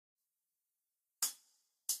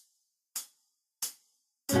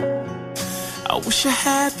wish I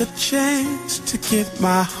had the chance to get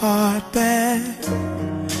my heart back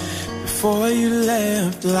before you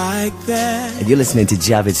left like that. And you're listening to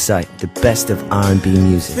Javid's Site, the best of R&B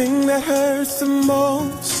music. The thing that hurts the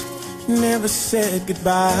most, you never said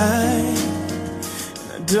goodbye.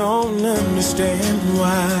 I don't understand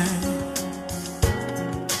why.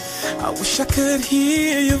 I wish I could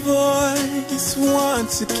hear your voice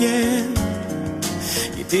once again.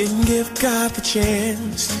 You didn't give God the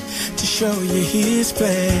chance to show you His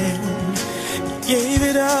plan. You gave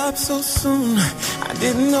it up so soon, I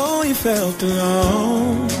didn't know you felt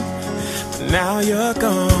alone. But now you're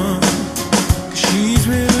gone. 'Cause she's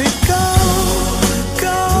really gone,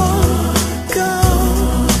 gone,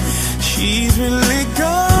 gone. She's really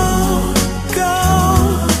gone,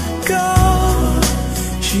 gone, gone.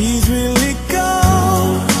 She's really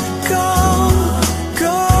gone, gone,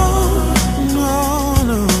 gone. No,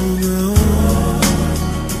 no, no.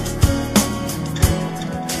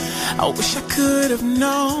 I wish I could have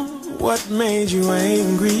known what made you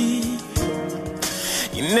angry.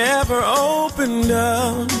 You never opened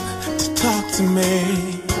up to talk to me.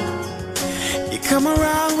 You come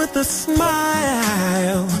around with a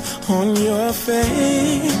smile on your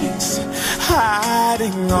face,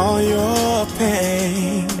 hiding all your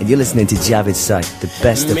pain. And you're listening to Javid's Site, the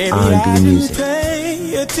best of Maybe R&B I music. didn't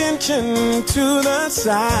pay attention to the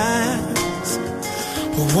signs.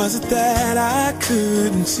 Or was it that I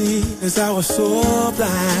couldn't see as I was so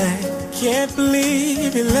blind? Can't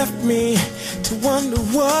believe you left me to wonder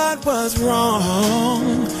what was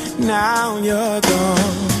wrong. Now you're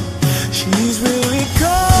gone. She's really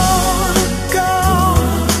gone,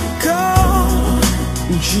 gone, gone.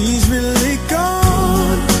 She's really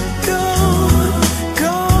gone, gone,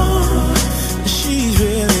 gone. She's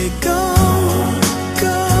really gone,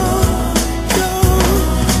 gone,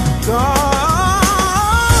 gone, gone.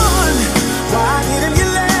 Why didn't you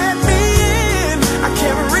let me in? I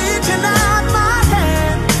kept reaching out my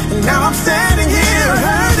hand, and now I'm standing here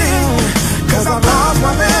hurting, 'cause I lost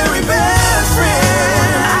my very best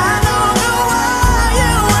friend. I don't know why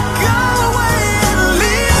you would go away and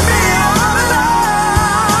leave me all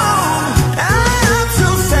alone. I'm so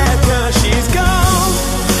sad 'cause she's gone,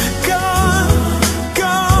 gone,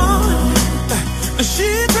 gone.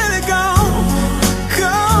 She's really gone,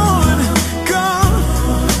 gone, gone.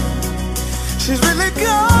 She's really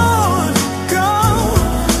gone, gone,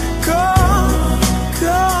 gone,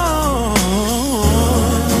 gone.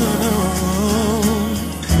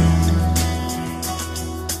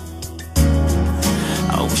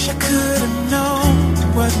 I wish I could have known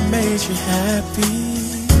what made you happy.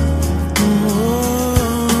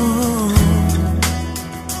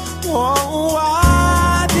 Oh,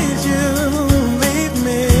 why did you leave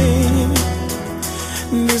me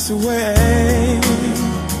this way?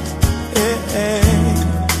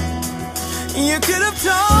 You could have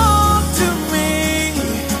talked to me,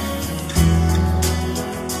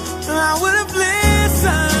 I would have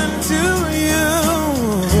listened to you.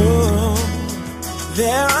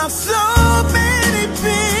 There are so many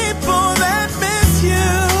people that miss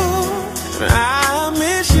you. I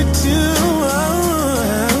miss you too.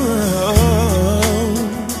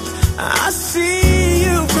 I see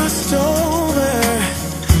you crossed over,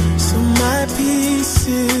 so my peace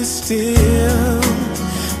is still.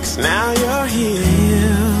 'Cause now you're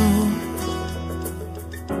here.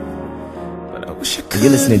 But I wish I could.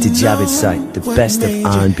 You're listening to Javid's Site, the best of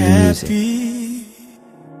R&B music.